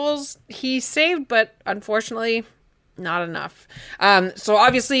those goals he saved, but unfortunately, not enough. So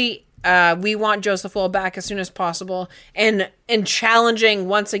obviously, we want Joseph Woll back as soon as possible and challenging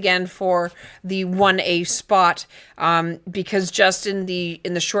once again for the 1A spot, because just in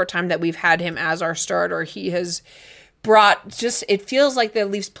the short time that we've had him as our starter, he has brought it feels like the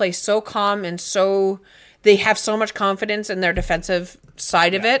Leafs play so calm and they have so much confidence in their defensive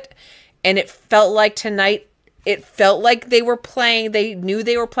side of it. And it felt like tonight, they knew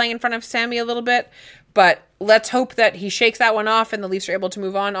they were playing in front of Sammy a little bit, but let's hope that he shakes that one off and the Leafs are able to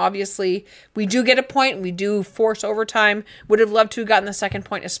move on. Obviously, we do get a point. We do force overtime. Would have loved to have gotten the second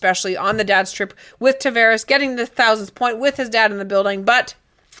point, especially on the dad's trip with Tavares, getting the 1,000th point with his dad in the building. But,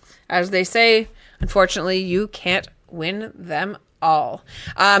 as they say, unfortunately, you can't win them all.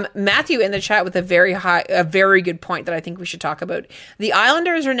 Matthew in the chat with a very good point that I think we should talk about. The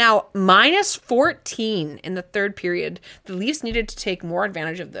Islanders are now minus 14 in the third period. The Leafs needed to take more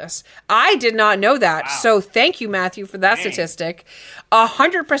advantage of this. I did not know that. Wow. So thank you, Matthew, for that statistic.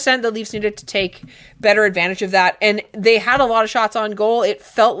 100% the Leafs needed to take better advantage of that. And they had a lot of shots on goal. It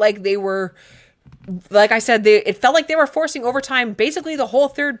felt like they were, like I said, it felt like they were forcing overtime basically the whole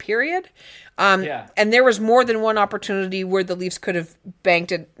third period. And there was more than one opportunity where the Leafs could have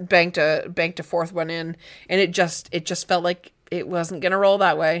banked a fourth one in, and it just felt like it wasn't going to roll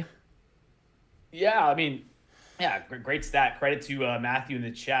that way. Yeah, I mean, great stat. Credit to Matthew in the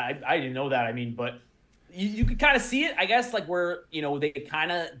chat. I didn't know that. I mean, but you could kind of see it, I guess, like where, they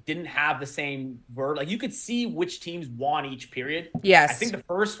kind of didn't have the same verb. Like you could see which teams won each period. Yes. I think the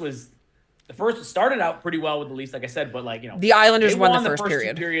first started out pretty well with the Leafs, like I said, but the Islanders won the first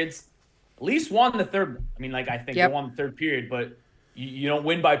period. 2 periods. Leafs won the third. I mean, I think they won the third period, but you don't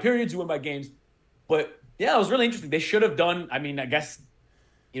win by periods, you win by games. But yeah, it was really interesting. They should have done, I mean, I guess,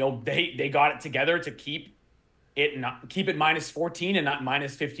 they got it together to keep it minus 14 and not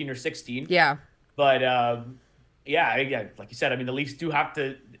minus 15 or 16. Yeah. But like you said, I mean, the Leafs do have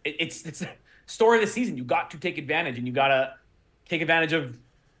to, it's the story of the season. You got to take advantage, and you got to take advantage of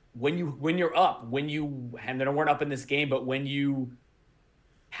when you're up, and they weren't up in this game, but when you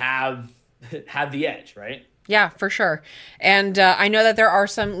have the edge, right? Yeah, for sure. And I know that there are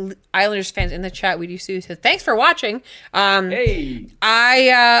some Islanders fans in the chat. We do see. So thanks for watching. Hey,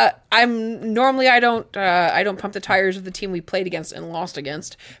 I'm normally I don't pump the tires of the team we played against and lost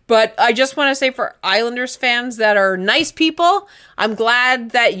against. But I just want to say, for Islanders fans that are nice people, I'm glad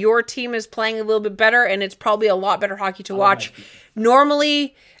that your team is playing a little bit better, and it's probably a lot better hockey to watch.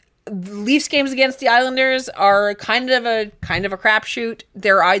 Normally, Leafs games against the Islanders are kind of a crapshoot.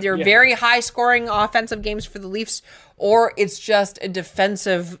 They're either very high scoring offensive games for the Leafs, or it's just a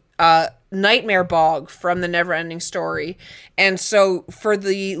defensive nightmare bog from the never ending story. And so for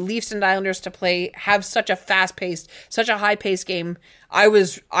the Leafs and Islanders to have such a fast paced, such a high paced game,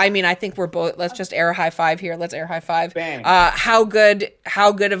 I think we're both, let's just air a high five here. Let's air a high five. Bang. How good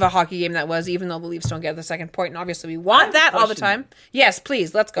of a hockey game that was, even though the Leafs don't get the second point. And obviously we want that all the time. Yes,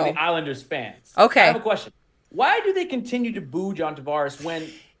 please. Let's go. The Islanders fans. Okay. I have a question. Why do they continue to boo John Tavares when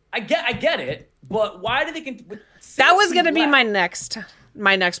I get it, but why do they continue? That was going to be my next point.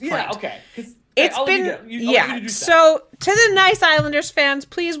 Yeah, okay. It's been, so to the nice Islanders fans,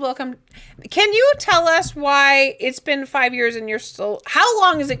 please welcome. Can you tell us why it's been 5 years and you're still, how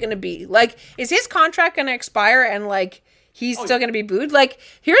long is it going to be? Like, is his contract going to expire and he's still going to be booed? I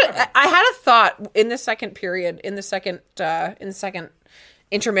had a thought in the second period, in the second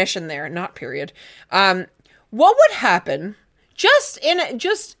intermission there, not period. What would happen? Just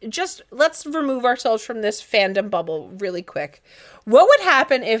let's remove ourselves from this fandom bubble really quick. What would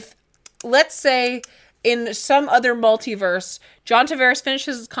happen if, let's say, in some other multiverse, John Tavares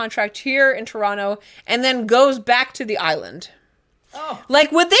finishes his contract here in Toronto and then goes back to the island? Oh.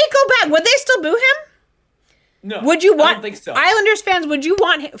 Would they go back? Would they still boo him? No, Would you want, I don't think so. Islanders fans, would you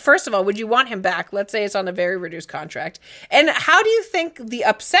want him, first of all, would you want him back? Let's say it's on a very reduced contract. And how do you think the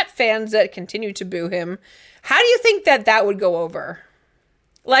upset fans that continue to boo him, how do you think that would go over?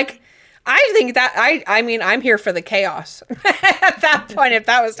 Like, I think that, I mean, I'm here for the chaos at that point if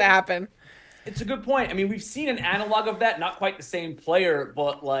that was to happen. It's a good point. I mean, we've seen an analog of that, not quite the same player,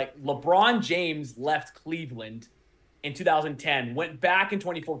 but like LeBron James left Cleveland in 2010, went back in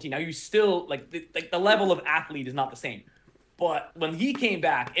 2014. Now you still like the level of athlete is not the same. But when he came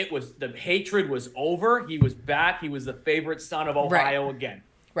back, it was the hatred was over. He was back. He was the favorite son of Ohio again.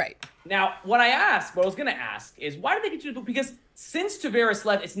 Right. Now, what I was going to ask is why did they get you? Because since Tavares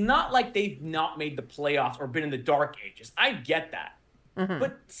left, it's not like they've not made the playoffs or been in the dark ages. I get that. Mm-hmm.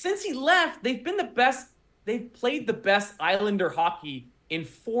 But since he left, they've been the best. They've played the best Islander hockey in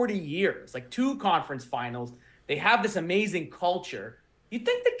 40 years, like 2 conference finals. They have this amazing culture. You'd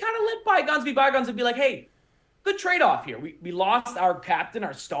think they'd kind of let bygones be bygones and be like, hey, good trade-off here. We lost our captain,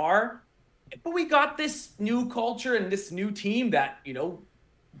 our star, but we got this new culture and this new team that, you know,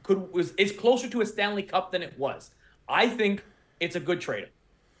 is closer to a Stanley Cup than it was. I think it's a good trade-off.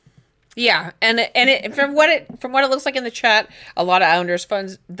 Yeah, and from what it looks like in the chat, a lot of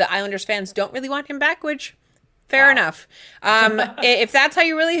the Islanders fans don't really want him back, which fair enough. If that's how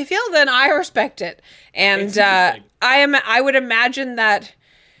you really feel, then I respect it. And I would imagine that,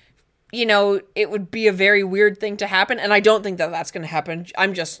 you know, it would be a very weird thing to happen, and I don't think that that's going to happen.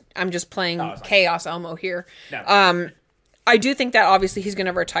 I'm just playing Chaos Elmo here. No. I do think that obviously he's going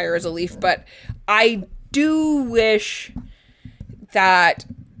to retire as a Leaf, but I do wish that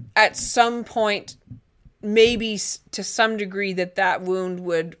at some point, maybe to some degree, that wound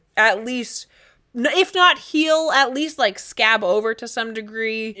would at least, if not heal, at least like scab over to some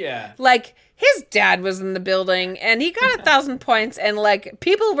degree. Yeah. Like his dad was in the building and he got 1,000 points and like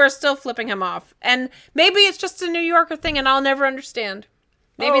people were still flipping him off. And maybe it's just a New Yorker thing and I'll never understand.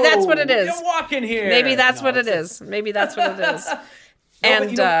 Maybe that's what it is. You're walking here. Maybe that's what it is. Maybe that's what it is.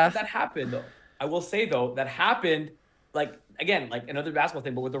 And but, that happened though. I will say though, that happened like, again, like another basketball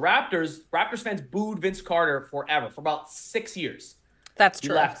thing, but with the Raptors fans booed Vince Carter forever, for about 6 years. That's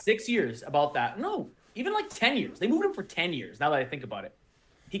true. He left 6 years about that. No, even like 10 years. They moved him for 10 years, now that I think about it.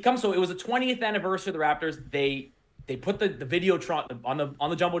 He comes, so it was the 20th anniversary of the Raptors. They put the Videotron on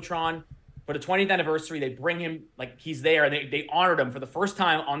the Jumbotron for the 20th anniversary. They bring him, like he's there, and they honored him for the first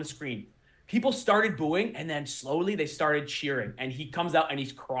time on the screen. People started booing, and then slowly they started cheering. And he comes out and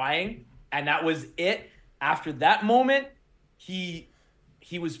he's crying, and that was it. After that moment, he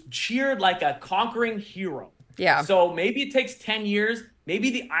was cheered like a conquering hero. Yeah. So maybe it takes 10 years. Maybe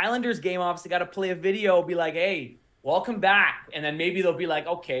the Islanders game office, they got to play a video, be like, hey, welcome back. And then maybe they'll be like,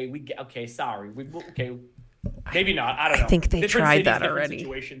 okay, sorry. Okay. Maybe not. I don't know. I think they different tried cities, that different already.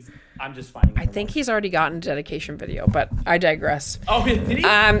 Situations. I'm just finding. I think he's already gotten a dedication video, but I digress. Oh, did he?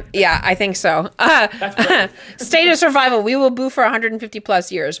 Yeah, I think so. That's great. State of survival. We will boo for 150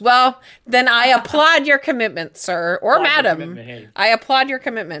 plus years. Well, then I applaud your commitment, sir or madam. Hey. I applaud your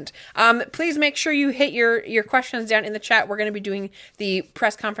commitment. Please make sure you hit your questions down in the chat. We're going to be doing the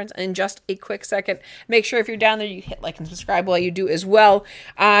press conference in just a quick second. Make sure if you're down there, you hit like and subscribe while you do as well.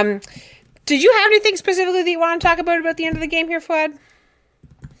 Did you have anything specifically that you want to talk about the end of the game here, Fuad?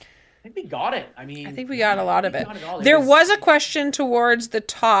 I think we got it. I think we got a lot of it. There was a question towards the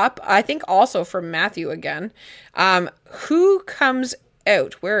top, I think also from Matthew again. Who comes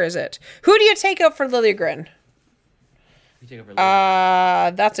out? Where is it? Who do you take out for Liljegren?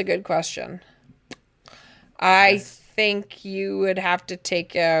 That's a good question. I think you would have to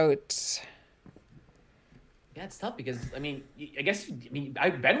take out... Yeah, it's tough because, Benoit's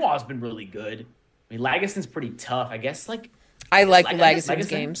been really good. Lagesson's pretty tough. I guess, I like Lagesson's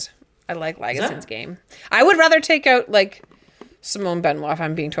games. I like Lagesson's game. I would rather take out, Simone Benoit, if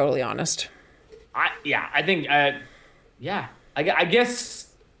I'm being totally honest. I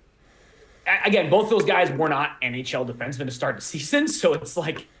guess, again, both those guys were not NHL defensemen to start the season, so it's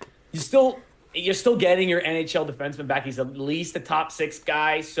you're still getting your NHL defenseman back. He's at least a top 6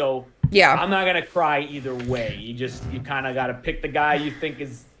 guy, so... Yeah, I'm not gonna cry either way. You kind of got to pick the guy you think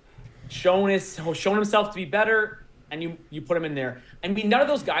is shown himself to be better, and you put him in there. None of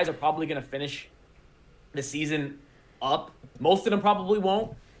those guys are probably gonna finish the season up. Most of them probably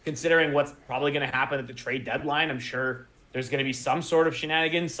won't, considering what's probably gonna happen at the trade deadline. I'm sure there's gonna be some sort of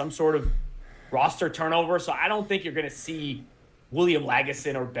shenanigans, some sort of roster turnover. So I don't think you're gonna see William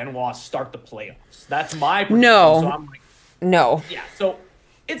Lagesson or Benoit start the playoffs. That's my prediction. No. So No. Yeah. So.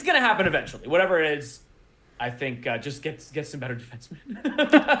 It's going to happen eventually. Whatever it is, I think just get some better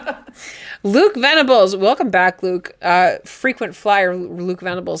defensemen. Luke Venables. Welcome back, Luke. Frequent flyer Luke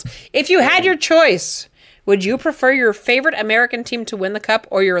Venables. If you had your choice Would you prefer your favorite American team to win the cup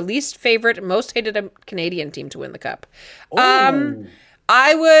or your least favorite, most hated Canadian team to win the cup?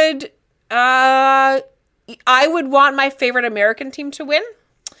 I would want my favorite American team to win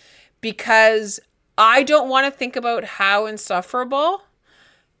because I don't want to think about how insufferable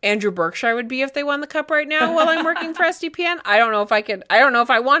Andrew Berkshire would be if they won the cup right now while I'm working for SDPN. I don't know if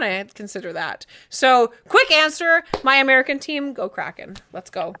I want to consider that. So, quick answer, my American team, go Kraken. Let's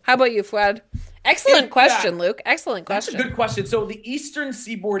go. How about you, Fouad? Excellent question, Luke. Excellent question. That's a good question. So, the Eastern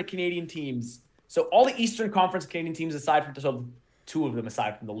Seaboard Canadian teams, so all the Eastern Conference Canadian teams aside from two of them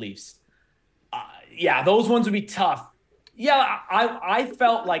aside from the Leafs. Those ones would be tough. Yeah, I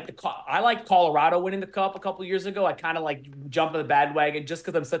felt like I liked Colorado winning the cup a couple years ago. I kind of jumped on the bandwagon just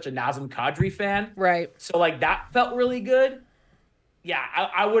because I'm such a Nazem Kadri fan. Right. So that felt really good. Yeah,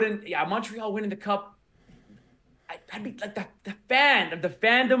 I wouldn't. Yeah, Montreal winning the cup. I'd be like the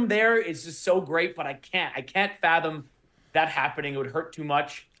fandom there is just so great, but I can't fathom that happening. It would hurt too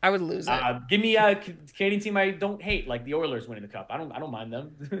much. I would lose it. Give me a Canadian team I don't hate, like the Oilers winning the cup. I don't mind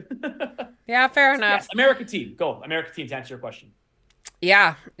them. Yeah, fair enough. Yes, American team. Go. American team to answer your question.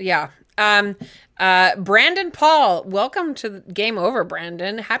 Yeah. Brandon Paul, welcome to Game Over,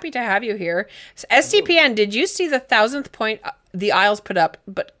 Brandon. Happy to have you here. SDPN, did you see the 1,000th point the Isles put up?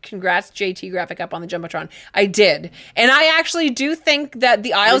 But congrats, JT graphic up on the Jumbotron. I did. And I actually do think that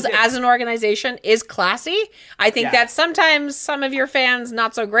the Isles as an organization is classy. I think that sometimes some of your fans,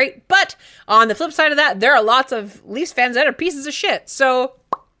 not so great. But on the flip side of that, there are lots of Leafs fans that are pieces of shit. So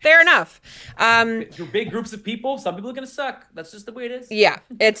fair enough. Through big groups of people, some people are going to suck. That's just the way it is. Yeah,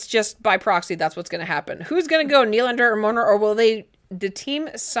 it's just by proxy. That's what's going to happen. Who's going to go, Nylander or Marner, or will the team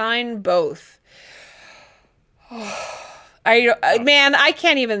sign both? I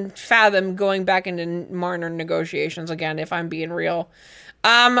can't even fathom going back into Marner negotiations again, if I'm being real.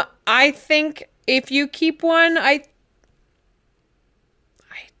 I think if you keep one, I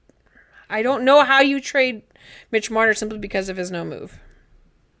don't know how you trade Mitch Marner simply because of his no move.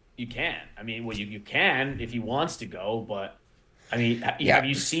 You can. I mean, well, you can if he wants to go, but I mean, have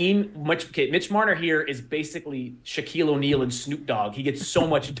you seen much? Okay, Mitch Marner here is basically Shaquille O'Neal and Snoop Dogg. He gets so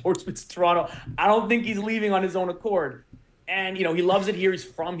much endorsements in Toronto. I don't think he's leaving on his own accord. And, he loves it here. He's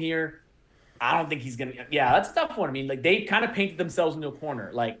from here. I don't think he's going to. Yeah, that's a tough one. I mean, they kind of painted themselves into a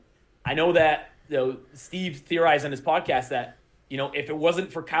corner. I know that Steve theorized on his podcast that, if it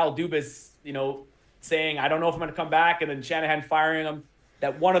wasn't for Kyle Dubas, saying, I don't know if I'm going to come back, and then Shanahan firing him,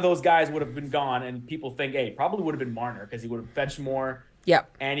 that one of those guys would have been gone. And people think, hey, probably would have been Marner because he would have fetched more. Yeah.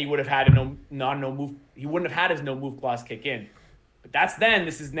 And he would have had no move. He wouldn't have had his no move clause kick in. But that's then.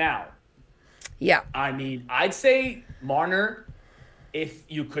 This is now. Yeah. I mean, I'd say Marner, if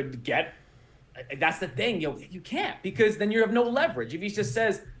you could get, that's the thing, you can't, because then you have no leverage. If he just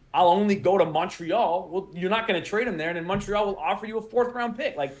says, I'll only go to Montreal, well, you're not going to trade him there, and then Montreal will offer you a 4th round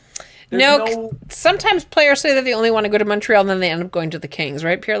pick. No, sometimes players say that they only want to go to Montreal, and then they end up going to the Kings,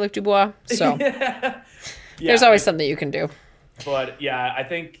 right, Pierre-Luc Dubois? So there's always something you can do. But yeah, I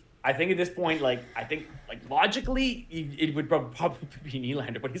think at this point, logically, it would probably be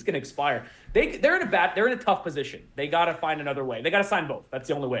Nylander, but he's going to expire. They're in a tough position. They got to find another way. They got to sign both. That's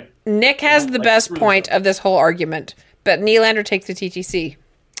the only way. Nick has the best point of this whole argument, but Nylander takes the TTC.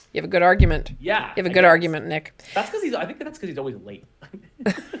 You have a good argument. Yeah, you have a good argument, Nick. I think that's because he's always late.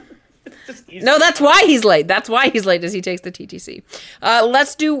 No, that's why he's late. That's why he's late, is he takes the TTC.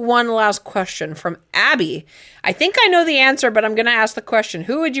 Let's do one last question from Abby. I think I know the answer, but I'm going to ask the question.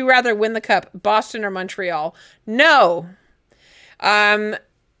 Who would you rather win the cup, Boston or Montreal? No.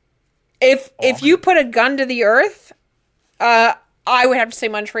 If you put a gun to the earth, I would have to say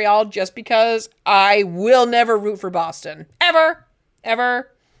Montreal, just because I will never root for Boston. Ever.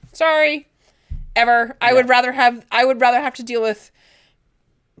 Sorry. Ever. Yeah. I would rather have to deal with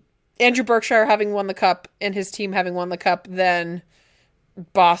Andrew Berkshire having won the cup and his team having won the cup than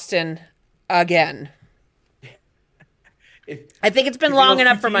Boston again. I think it's been long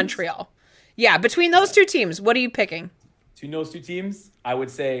enough for Montreal. Yeah, between those two teams, what are you picking? Between those two teams, I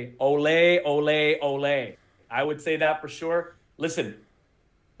would say ole, ole, ole. I would say that for sure. Listen,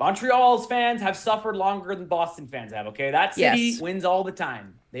 Montreal's fans have suffered longer than Boston fans have, okay? That city wins all the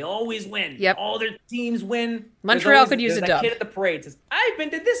time. They always win. Yep. All their teams win. Montreal could use a dub. Kid at the parade says, I've been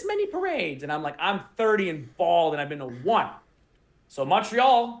to this many parades. And I'm like, I'm 30 and bald, and I've been to one. So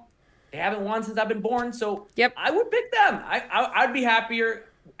Montreal, they haven't won since I've been born. So I would pick them. I'd be happier.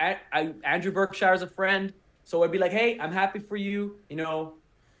 Andrew Berkshire's a friend. So I'd be like, hey, I'm happy for you. You know,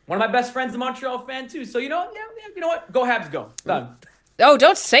 one of my best friends is a Montreal fan too. So, you know what? Go Habs, go. Done. Oh,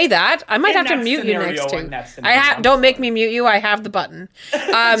 don't say that. I might have to mute you next time. Don't make me mute you. I have the button.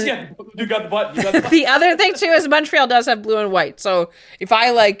 Yeah, you got the button. The other thing too is Montreal does have blue and white. So if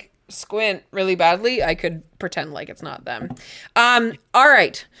I like squint really badly, I could pretend like it's not them. All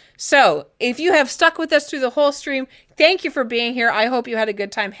right. So if you have stuck with us through the whole stream, thank you for being here. I hope you had a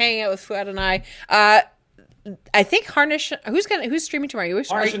good time hanging out with Fouad and I think Harnish, who's streaming tomorrow?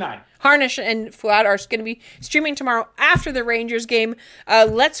 Harnish and I. Harnish and Fouad are going to be streaming tomorrow after the Rangers game.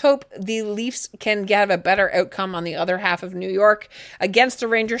 Let's hope the Leafs can have a better outcome on the other half of New York against the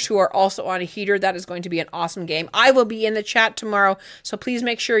Rangers, who are also on a heater. That is going to be an awesome game. I will be in the chat tomorrow, so please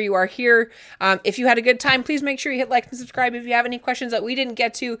make sure you are here. If you had a good time, please make sure you hit like and subscribe. If you have any questions that we didn't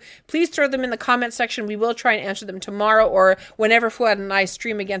get to, please throw them in the comment section. We will try and answer them tomorrow or whenever Fouad and I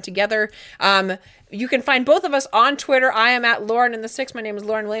stream again together. You can find both of us on Twitter. I am at Lauren in the Six. My name is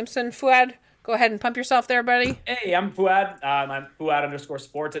Lauren Williamson. Fouad, go ahead and pump yourself there, buddy. Hey, I'm Fouad. I'm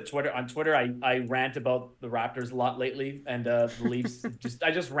Fouad_sports at Twitter. On Twitter, I rant about the Raptors a lot lately, and the Leafs.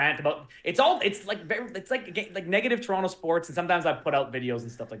 I just rant about it's like negative Toronto sports, and sometimes I put out videos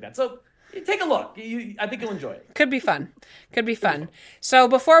and stuff like that. So take a look. I think you'll enjoy it. Could be fun. So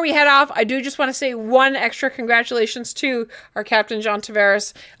before we head off, I do just want to say one extra congratulations to our captain, John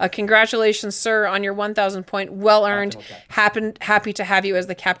Tavares. Congratulations, sir, on your 1,000 point. Well earned. Happy to have you as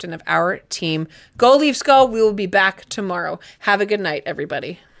the captain of our team. Go Leafs, go. We will be back tomorrow. Have a good night,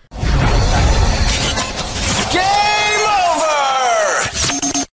 everybody. Game